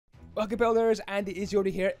Welcome builders, Andyisyoda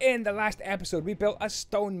here. In the last episode we built a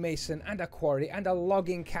stonemason and a quarry and a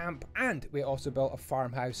logging camp, and we also built a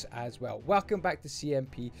farmhouse as well. Welcome back to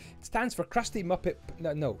CMP. It stands for Creative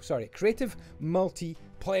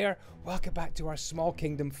Multiplayer. Welcome back to our small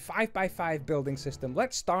kingdom 5x5 building system.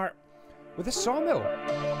 Let's start with a sawmill.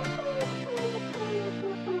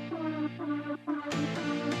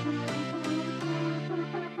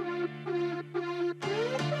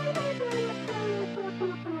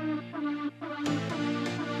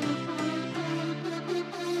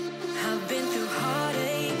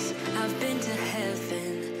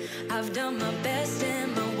 I've done my best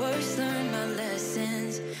and my worst, learned my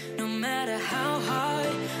lessons. No matter how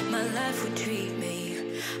hard my life would treat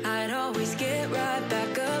me, I'd always get right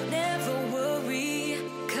back up, never worry.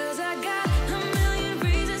 'Cause I got a million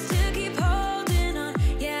reasons to keep holding on.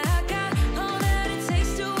 Yeah, I got all that it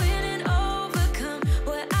takes to win and overcome.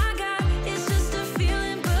 What I got is just a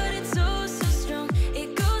feeling, but it's oh so strong.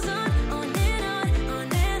 It goes on and on,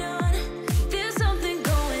 on and on. There's something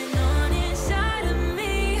going on inside of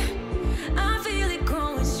me. I feel it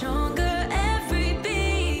growing stronger every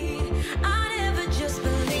beat. I never just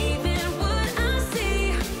believe in what I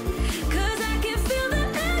see, 'cause I can feel the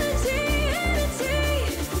energy.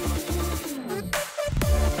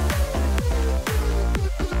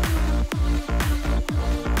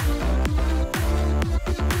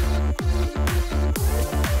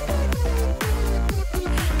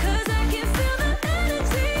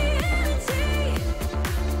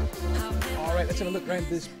 Alright, let's have a look around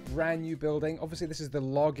this brand new building. Obviously this is the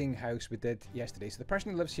logging house we did yesterday. So the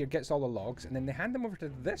person who lives here gets all the logs and then they hand them over to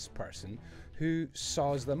this person who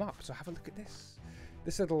saws them up. So have a look at this.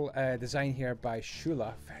 This little design here by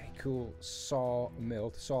Shula. Very cool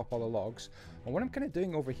sawmill to saw up all the logs. And what I'm kind of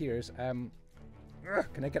doing over here is, can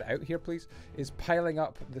I get out here please? Is piling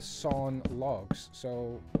up the sawn logs.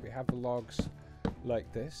 So we have the logs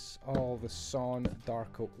like this. All the sawn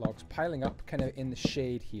dark oak logs piling up kind of in the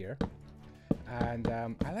shade here. And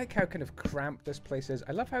I like how kind of cramped this place is.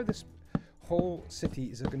 I love how this whole city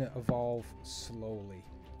is going to evolve slowly.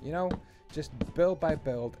 You know, just build by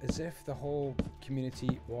build, as if the whole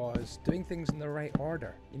community was doing things in the right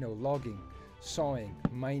order. You know, logging, sawing,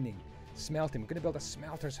 mining, smelting. We're going to build a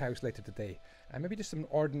smelter's house later today. And maybe just some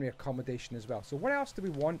ordinary accommodation as well. So what else do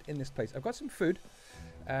we want in this place? I've got some food.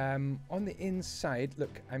 On the inside,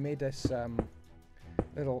 look, I made this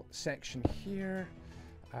little section here.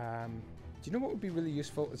 Do you know what would be really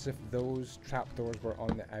useful is if those trapdoors were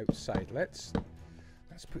on the outside. Let's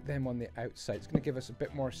put them on the outside. It's going to give us a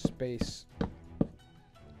bit more space.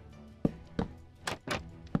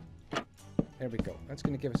 There we go. That's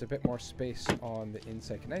going to give us a bit more space on the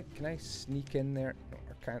inside. Can I sneak in there? No,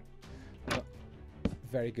 I can't. No.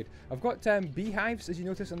 Very good. I've got beehives, as you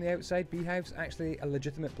notice, on the outside. Beehives, actually a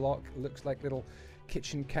legitimate block. Looks like little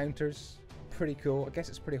kitchen counters. Pretty cool. I guess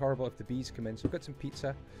it's pretty horrible if the bees come in. So we've got some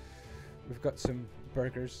pizza. We've got some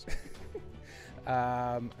burgers.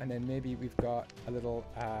 And then maybe we've got a little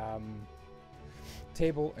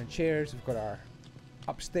table and chairs. We've got our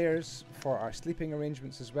upstairs for our sleeping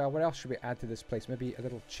arrangements as well. What else should we add to this place? Maybe a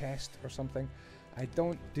little chest or something. I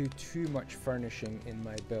don't do too much furnishing in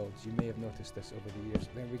my builds. You may have noticed this over the years.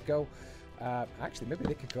 There we go. Actually, maybe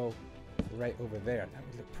they could go right over there. That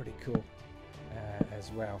would look pretty cool as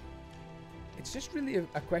well. It's just really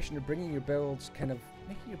a question of bringing your builds, kind of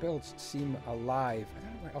making your builds seem alive. I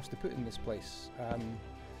don't know what else to put in this place.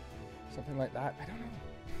 Something like that. I don't know.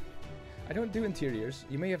 I don't do interiors.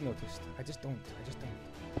 You may have noticed. I just don't.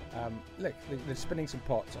 Look, they're spinning some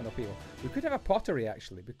pots on upheaval. We could have a pottery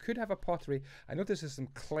actually. We could have a pottery. I noticed there's some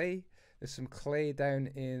clay. There's some clay down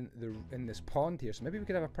in this pond here. So maybe we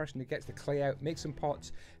could have a person who gets the clay out, makes some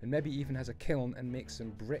pots, and maybe even has a kiln and makes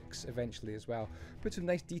some bricks eventually as well. Put some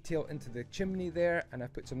nice detail into the chimney there, and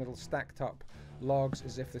I've put some little stacked up logs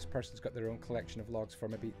as if this person's got their own collection of logs for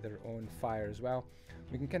maybe their own fire as well.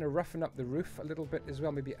 We can kind of roughen up the roof a little bit as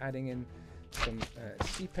well, maybe adding in some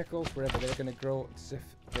sea pickles wherever they're going to grow, as if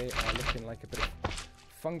they are looking like a bit of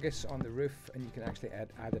fungus on the roof, and you can actually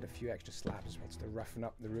add a few extra slabs as well to roughen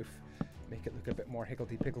up the roof, make it look a bit more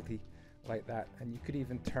higgledy-piggledy like that. And you could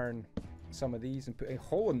even turn some of these and put a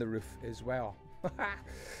hole in the roof as well.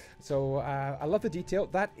 So I love the detail.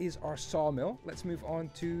 That is our sawmill. Let's move on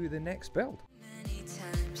to the next build. Many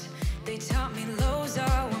times they taught me lows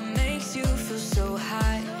are what makes you feel so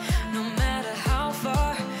high. No matter how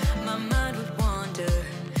far my mind would wander,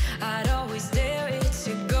 I'd always dare it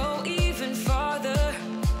to go even farther.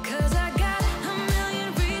 'Cause I got a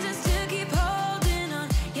million reasons to keep holding on.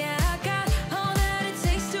 Yeah, I got all that it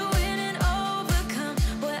takes to win and overcome.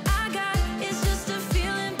 What I got is just a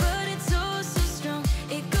feeling, but it's oh so strong.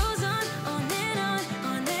 It goes on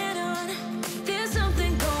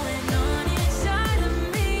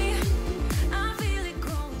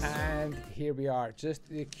are, just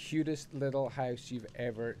the cutest little house you've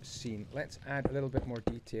ever seen. Let's add a little bit more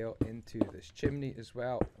detail into this chimney as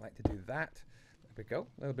well. I like to do that. There we go,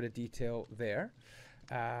 a little bit of detail there.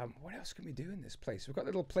 What else can we do in this place? We've got a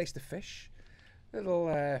little place to fish,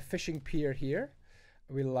 little fishing pier here.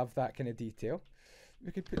 We love that kind of detail.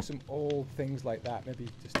 We could put some old things like that, maybe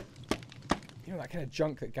just, you know, that kind of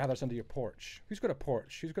junk that gathers under your porch. Who's got a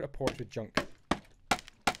porch? Who's got a porch with junk?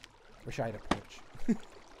 Wish I had a porch.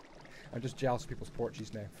 I'm just jealous of people's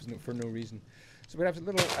porches now for no reason. So we have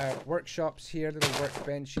little workshops here, little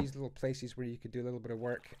workbenches, little places where you could do a little bit of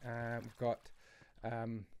work. We've got,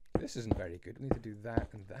 this isn't very good. We need to do that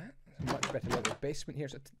and that. A much better little basement here.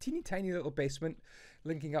 So a teeny tiny little basement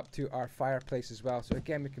linking up to our fireplace as well. So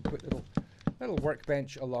again, we can put little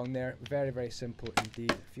workbench along there. Very, very simple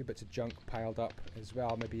indeed. A few bits of junk piled up as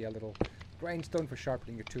well. Maybe a little grindstone for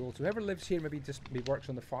sharpening your tools. So whoever lives here maybe works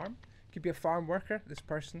on the farm. Could be a farm worker, this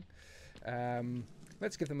person.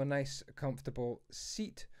 Let's give them a nice comfortable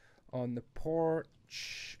seat on the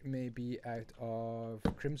porch, maybe out of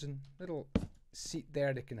crimson. Little seat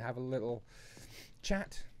there, they can have a little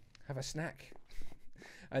chat, have a snack.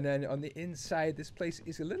 And then on the inside, this place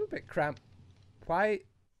is a little bit cramped. Why?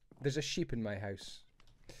 There's a sheep in my house.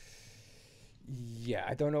 Yeah,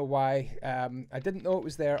 I don't know why. I didn't know it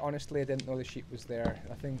was there. Honestly, I didn't know the sheep was there.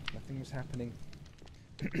 Nothing was happening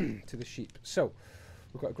to the sheep. So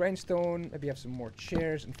we've got a grindstone. Maybe have some more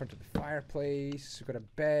chairs in front of the fireplace. We've got a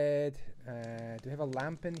bed. Do we have a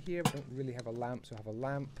lamp in here? We don't really have a lamp, so I have a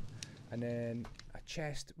lamp. And then a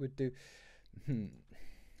chest would do.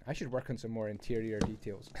 I should work on some more interior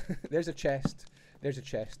details. There's a chest. There's a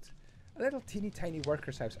chest. A little teeny tiny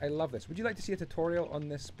worker's house. I love this. Would you like to see a tutorial on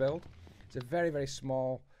this build? It's a very, very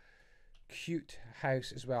small, cute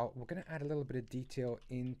house as well. We're going to add a little bit of detail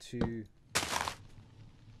into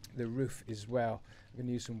the roof as well. I'm going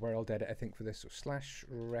to use some world edit, I think, for this. So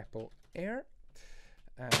 /repl air.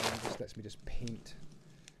 And this lets me just paint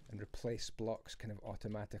and replace blocks kind of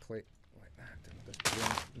automatically like that. And I'll just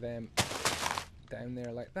bring them down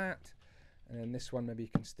there like that. And then this one maybe you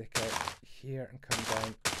can stick out here and come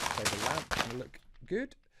down by the lamp and look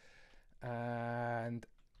good. And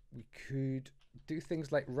we could do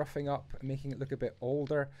things like roughing up, making it look a bit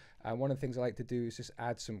older. One of the things I like to do is just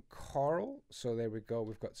add some coral. So there we go.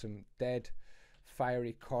 We've got some dead,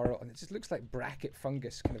 fiery coral, and it just looks like bracket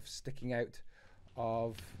fungus kind of sticking out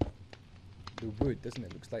of the wood, doesn't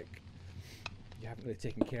it? Looks like you haven't really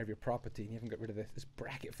taken care of your property and you haven't got rid of this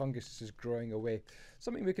bracket fungus is just growing away.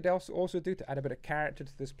 Something we could also do to add a bit of character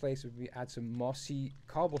to this place would be add some mossy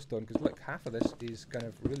cobblestone, because look, half of this is kind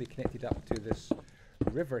of really connected up to this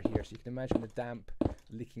river here, so you can imagine the damp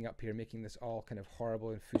leaking up here, making this all kind of horrible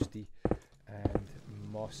and fusty and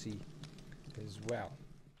mossy as well.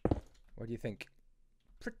 What do you think?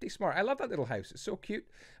 Pretty smart. I love that little house. It's so cute.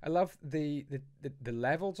 I love the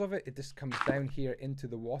levels of it. It just comes down here into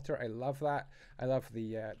the water. I love that. I love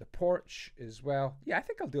the porch as well. Yeah, I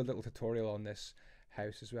think I'll do a little tutorial on this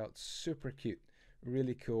house as well. It's super cute.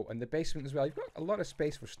 Really cool. And the basement as well. You've got a lot of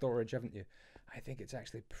space for storage, haven't you? I think it's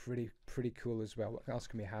actually pretty cool as well. What else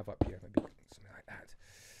can we have up here? Maybe something like that.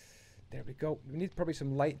 There we go. We need probably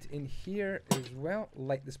some light in here as well.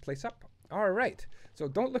 Light this place up. All right. So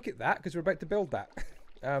don't look at that because we're about to build that.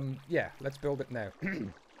 Yeah, let's build it now.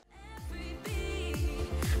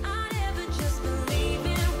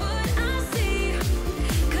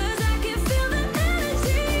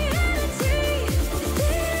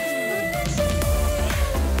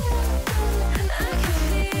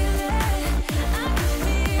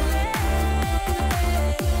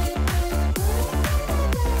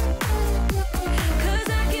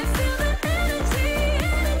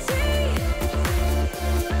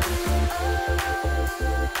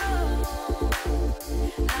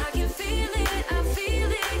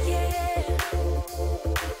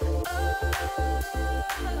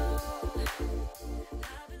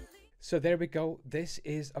 So there we go. This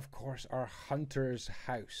is, of course, our hunter's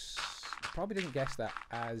house. You probably didn't guess that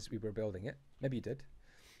as we were building it. Maybe you did.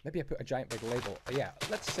 Maybe I put a giant big label. Yeah,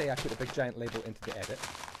 let's say I put a big giant label into the edit.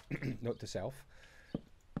 Note to self.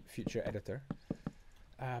 Future editor.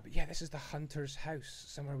 But yeah, this is the hunter's house.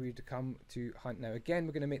 Somewhere we would come to hunt. Now, again,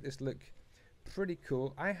 we're going to make this look pretty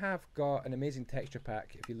cool. I have got an amazing texture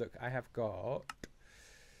pack. If you look, I have got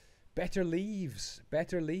Better Leaves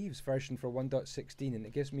version for 1.16, and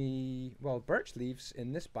it gives me, well, birch leaves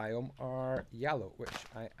in this biome are yellow, which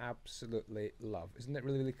I absolutely love. Isn't it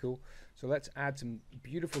really, really cool? So let's add some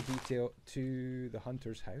beautiful detail to the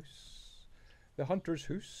hunter's house. The hunter's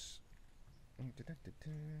house.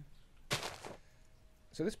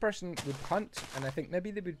 So this person would hunt, and I think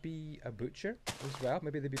maybe they would be a butcher as well.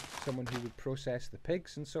 Maybe they'd be someone who would process the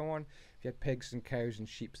pigs and so on. If you had pigs and cows and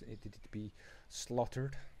sheep that needed to be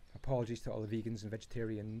slaughtered. Apologies to all the vegans and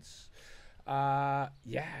vegetarians.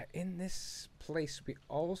 Yeah, in this place we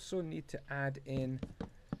also need to add in,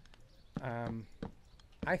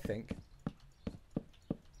 I think,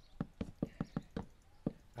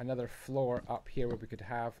 another floor up here where we could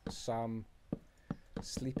have some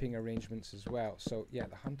sleeping arrangements as well. So yeah,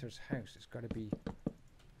 the hunter's house has got to be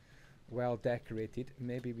well decorated.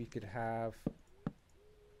 Maybe we could have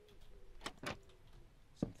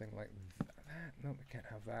something like that. No, we can't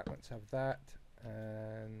have that. Let's have that.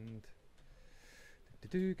 And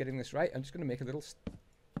getting this right, I'm just going to make a little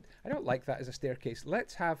I don't like that as a staircase.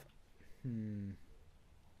 Let's have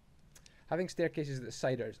having staircases at the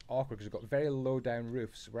side is awkward because we've got very low down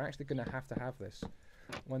roofs. We're actually going to have this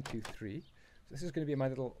 1, 2, 3. So this is going to be my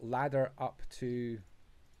little ladder up to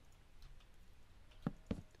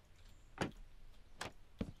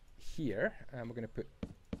here, and we're going to put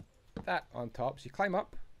that on top. So you climb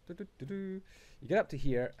up, you get up to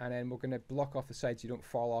here, and then we're going to block off the sides so you don't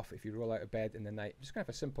fall off if you roll out of bed in the night. I'm just going to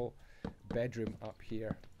have a simple bedroom up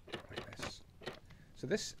here like this. So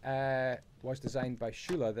this was designed by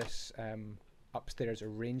Shula, this upstairs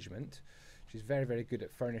arrangement. She's very, very good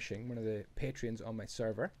at furnishing, one of the patrons on my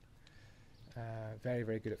server. Very,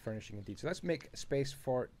 very good at furnishing indeed. So let's make space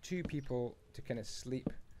for 2 people to kind of sleep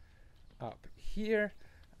up here.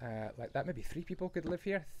 Like that, maybe 3 people could live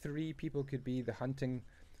here. 3 people could be the hunting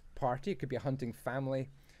party. It could be a hunting family,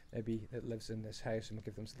 maybe, that lives in this house, and we'll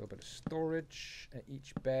give them a little bit of storage at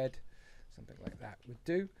each bed. Something like that would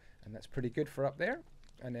do, and that's pretty good for up there.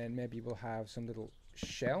 And then maybe we'll have some little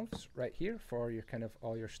shelves right here for your kind of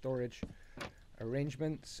all your storage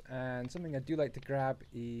arrangements. And something I do like to grab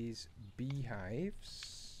is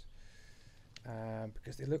beehives,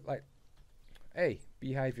 because they look like, hey,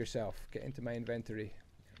 beehive yourself, get into my inventory.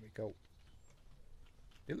 There we go.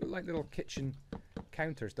 They look like little kitchen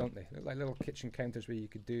counters, don't they? They look like little kitchen counters where you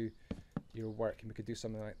could do your work, and we could do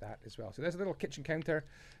something like that as well. So there's a little kitchen counter.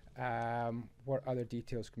 What other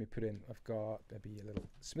details can we put in? I've got maybe a little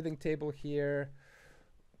smithing table here.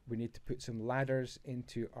 We need to put some ladders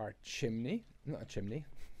into our chimney. Not a chimney.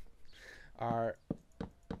 Our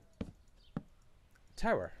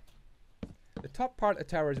tower. The top part of the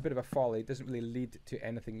tower is a bit of a folly. It doesn't really lead to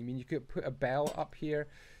anything. I mean, you could put a bell up here.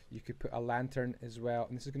 You could put a lantern as well.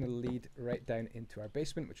 And this is going to lead right down into our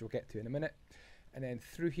basement, which we'll get to in a minute. And then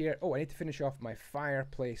through here, oh, I need to finish off my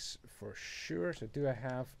fireplace for sure. So do I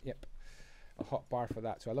have, yep, a hot bar for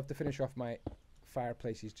that. So I love to finish off my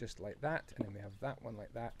fireplaces just like that. And then we have that one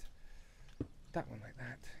like that. That one like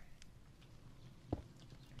that.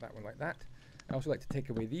 That one like that. I also like to take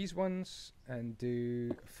away these ones and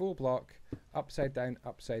do full block, upside down,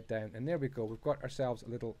 and there we go. We've got ourselves a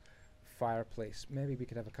little fireplace. Maybe we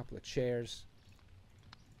could have a couple of chairs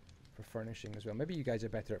for furnishing as well. Maybe you guys are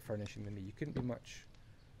better at furnishing than me. You couldn't be much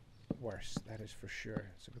worse, that is for sure.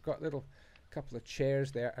 So we've got a little couple of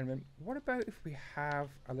chairs there. And what about if we have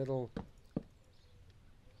a little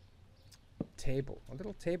table? A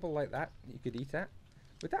little table like that you could eat at.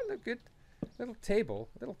 Would that look good? Little table,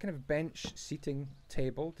 a little kind of bench seating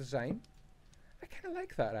table design. I kind of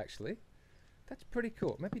like that actually. That's pretty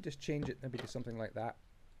cool. Maybe just change it maybe to something like that.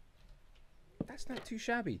 That's not too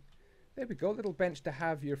shabby. There we go, little bench to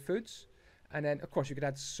have your foods. And then of course you could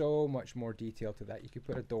add so much more detail to that. You could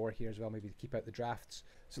put a door here as well, maybe to keep out the drafts.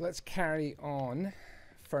 So let's carry on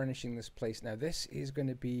furnishing this place. Now this is going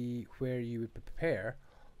to be where you would prepare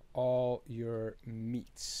all your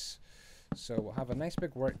meats. So we'll have a nice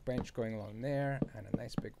big workbench going along there, and a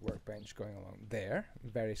nice big workbench going along there.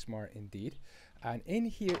 Very smart indeed. And in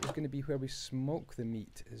here is going to be where we smoke the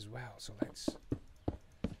meat as well. So let's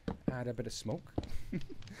add a bit of smoke.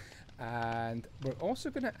 And we're also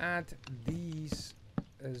going to add these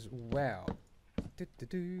as well.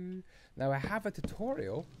 Now I have a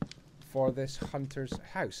tutorial for this hunter's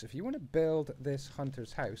house. If you want to build this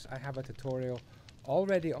hunter's house, I have a tutorial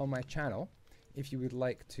already on my channel if you would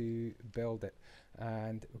like to build it.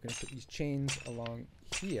 And we're going to put these chains along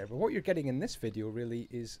here. But what you're getting in this video really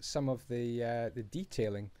is some of the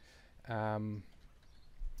detailing,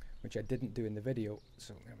 which I didn't do in the video.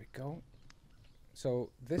 So there we go. So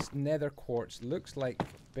this nether quartz looks like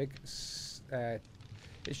big, it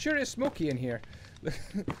sure is smoky in here.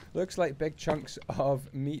 Looks like big chunks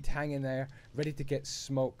of meat hanging there, ready to get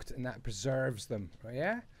smoked, and that preserves them, right?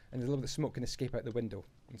 Yeah? And a little bit of smoke can escape out the window.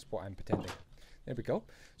 That's what I'm pretending. There we go.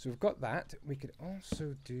 So we've got that. We could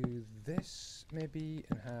also do this maybe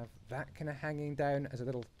and have that kind of hanging down as a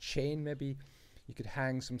little chain maybe You could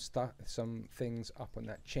hang some stuff, some things up on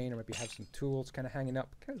that chain, or maybe have some tools kind of hanging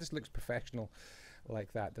up. Kind of just looks professional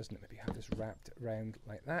like that, doesn't it? Maybe have this wrapped around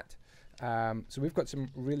like that. So we've got some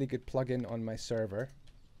really good plugin on my server.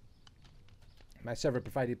 My server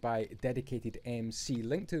provided by Dedicated MC.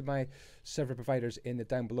 Link to my server providers in the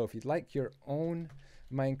down below. If you'd like your own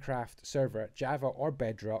Minecraft server, Java or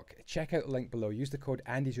Bedrock, check out the link below. Use the code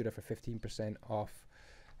Andyisyoda for 15% off,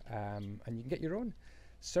 and you can get your own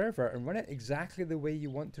server and run it exactly the way you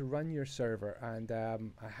want to run your server. And I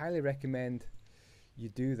highly recommend you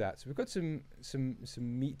do that. So we've got some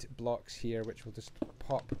meat blocks here, which we'll just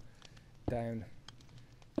pop down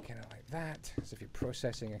kind of like that, as if you're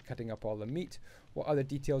processing and cutting up all the meat. What other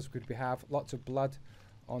details could we have? Lots of blood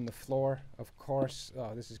on the floor, of course.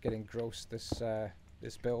 Oh, this is getting gross, this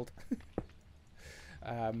build.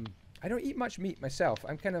 I don't eat much meat myself.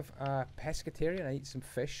 I'm kind of pescatarian. I eat some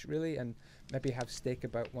fish, really, and maybe have steak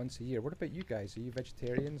about once a year. What about you guys? Are you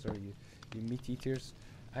vegetarians, or are you meat eaters?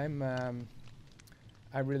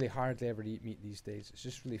 I really hardly ever eat meat these days. It's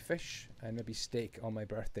just really fish, and maybe steak on my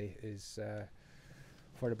birthday is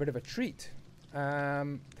for a bit of a treat.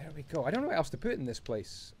 There we go. I don't know what else to put in this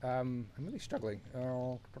place. I'm really struggling.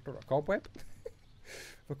 A cobweb,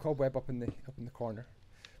 a cobweb up in the corner.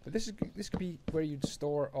 But this could be where you'd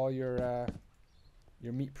store all your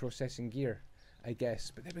meat processing gear, I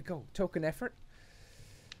guess. But there we go. Token effort.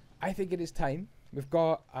 I think it is time. We've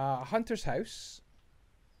got a hunter's house.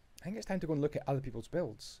 I think it's time to go and look at other people's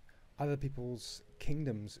builds, other people's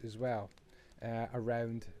kingdoms as well,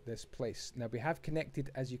 around this place. Now we have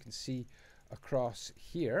connected, as you can see, across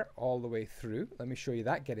here all the way through. Let me show you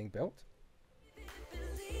that getting built.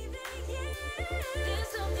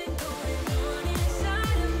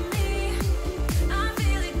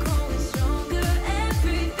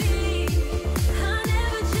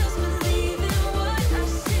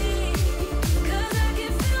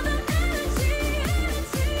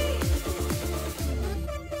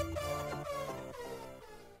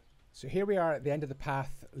 So here we are at the end of the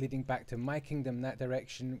path leading back to my kingdom, that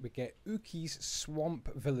direction. We get Uki's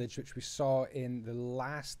swamp village, which we saw in the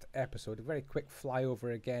last episode. A very quick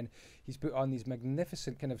flyover again. He's put on these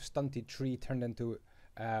magnificent kind of stunted tree turned into,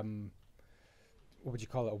 what would you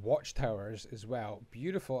call it, watchtowers as well.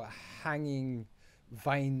 Beautiful hanging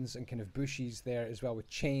vines and kind of bushes there as well with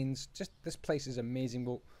chains. Just this place is amazing.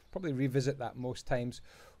 We'll probably revisit that most times.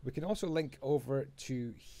 We can also link over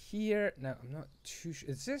to here. Now, I'm not too sure.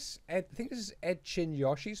 Is this Ed? I think this is Ed Chin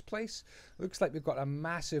Yoshi's place. Looks like we've got a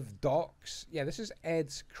massive docks. Yeah, this is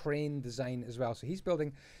Ed's crane design as well. So he's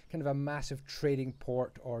building kind of a massive trading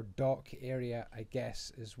port or dock area, I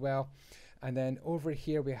guess, as well. And then over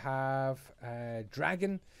here we have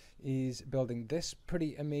Dragon is building this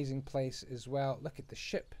pretty amazing place as well. Look at the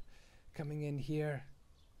ship coming in here.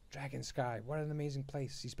 Dragon Sky, what an amazing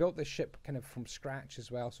place. He's built this ship kind of from scratch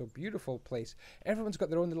as well, so beautiful place. Everyone's got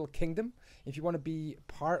their own little kingdom. If you want to be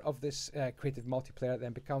part of this creative multiplayer,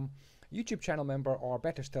 then become a YouTube channel member, or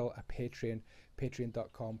better still, a Patreon,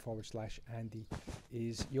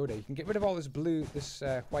 patreon.com/Andyisyoda. You can get rid of all this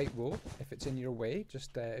white wool if it's in your way.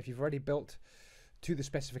 Just if you've already built to the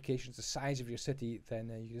specifications, the size of your city,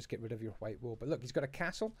 then you just get rid of your white wool. But look, he's got a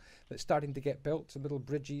castle that's starting to get built, some little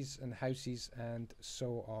bridges and houses and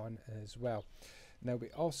so on as well. Now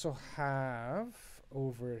we also have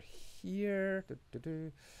over here,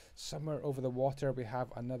 somewhere over the water, we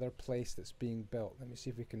have another place that's being built. Let me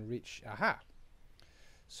see if we can reach. Aha!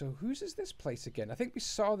 So whose is this place again? I think we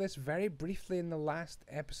saw this very briefly in the last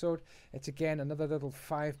episode. It's again another little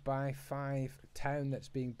 5x5 town that's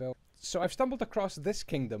being built. So I've stumbled across this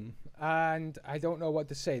kingdom, and I don't know what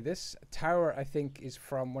to say. This tower, I think, is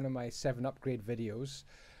from one of my 7 upgrade videos,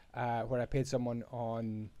 where I paid someone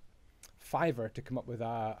on Fiverr to come up with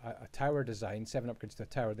a tower design, 7 upgrades to a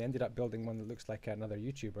tower. They ended up building one that looks like another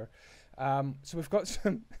YouTuber. So we've got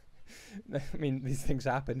some... I mean, these things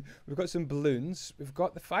happen. We've got some balloons. We've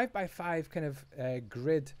got the 5x5 kind of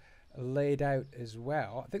grid laid out as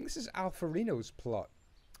well. I think this is Alfarino's plot.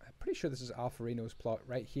 Pretty sure this is Alfarino's plot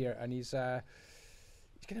right here, and he's going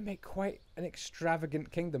to make quite an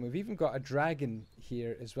extravagant kingdom. We've even got a dragon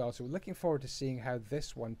here as well, so we're looking forward to seeing how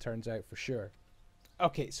this one turns out for sure.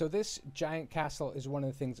 Okay, so this giant castle is one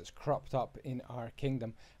of the things that's cropped up in our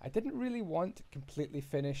kingdom. I didn't really want completely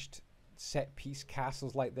finished set piece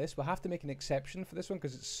castles like this. We'll have to make an exception for this one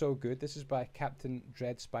because it's so good. This is by Captain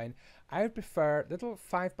Dreadspine. I would prefer little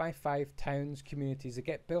 5x5 towns, communities that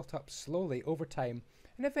get built up slowly over time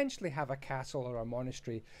and eventually have a castle or a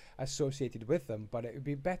monastery associated with them. But it would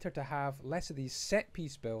be better to have less of these set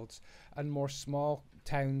piece builds and more small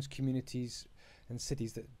towns, communities and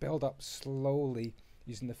cities that build up slowly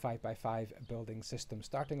using the 5x5 building system,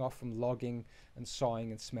 starting off from logging and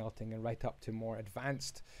sawing and smelting and right up to more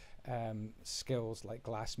advanced skills like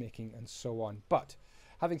glass making and so on. But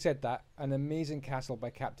having said that, an amazing castle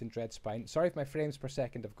by Captain Dreadspine. Sorry if my frames per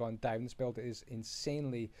second have gone down. This build is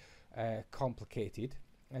insanely complicated,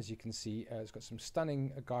 as you can see. It's got some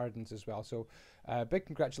stunning gardens as well. So big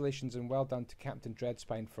congratulations and well done to Captain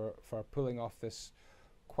Dreadspine for pulling off this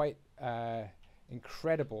quite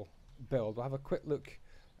incredible build. We'll have a quick look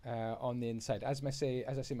on the inside. As I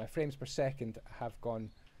say, my frames per second have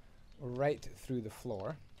gone right through the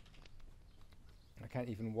floor. I can't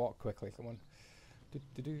even walk quickly. Come on.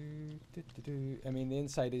 I mean, the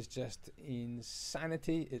inside is just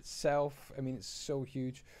insanity itself. I mean, it's so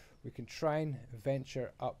huge. We can try and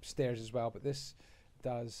venture upstairs as well, but this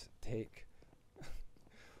does take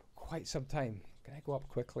quite some time. Can I go up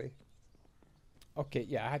quickly? Okay,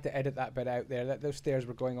 yeah, I had to edit that bit out there. Those stairs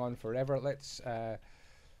were going on forever. Let's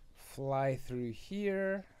fly through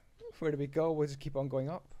here. Where do we go? We'll just keep on going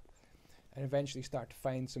up and eventually start to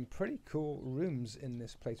find some pretty cool rooms in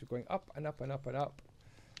this place. We're going up and up and up and up.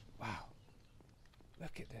 Wow.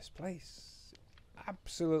 Look at this place.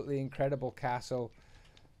 Absolutely incredible castle.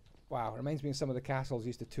 Wow, reminds me of some of the castles I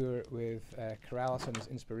used to tour with Keralis on his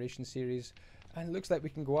Inspiration series. And it looks like we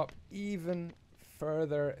can go up even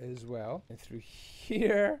further as well. And through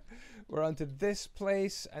here, we're onto this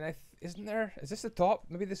place. And is this the top?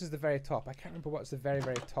 Maybe this is the very top. I can't remember what's the very,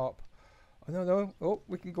 very top. Oh, no. Oh,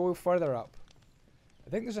 we can go further up. I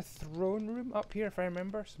think there's a throne room up here, if I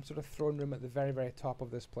remember. Some sort of throne room at the very, very top of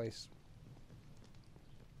this place.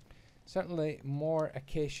 Certainly more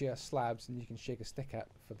acacia slabs than you can shake a stick at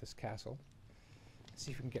for this castle. Let's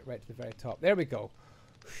see if we can get right to the very top. There we go.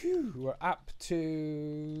 Phew, we're up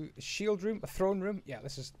to a shield room, a throne room. Yeah,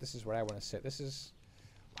 this is where I want to sit. This is,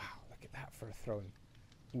 wow, look at that for a throne.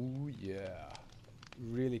 Ooh, yeah.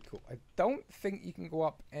 Really cool. I don't think you can go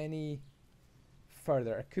up any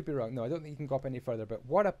further. I could be wrong. No, I don't think you can go up any further, but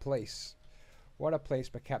what a place. What a place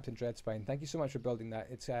by Captain Dreadspine. Thank you so much for building that.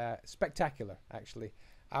 It's spectacular, actually.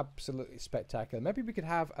 Absolutely spectacular. Maybe we could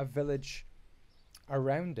have a village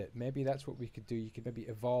around it. Maybe that's what we could do. You could maybe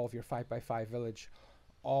evolve your 5x5 village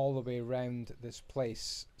all the way around this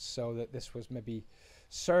place so that this was maybe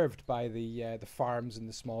served by the farms and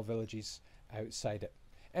the small villages outside it.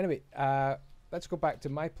 Anyway, let's go back to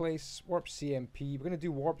my place, Warp CMP. We're going to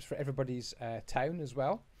do warps for everybody's town as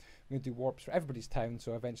well. We're going to do warps for everybody's town,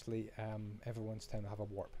 so eventually everyone's town will have a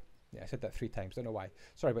warp. Yeah, I said that 3 times. Don't know why.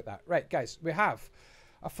 Sorry about that. Right, guys, we have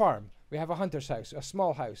a farm. We have a hunter's house, a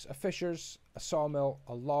small house, a fisher's, a sawmill,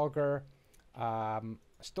 a logger, a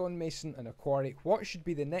stonemason, and a quarry. What should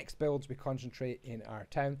be the next builds we concentrate in our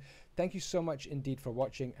town? Thank you so much indeed for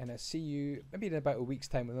watching, and I'll see you maybe in about a week's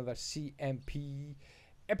time with another CMP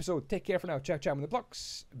episode. Take care for now. Ciao, ciao, and the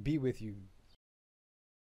blocks be with you.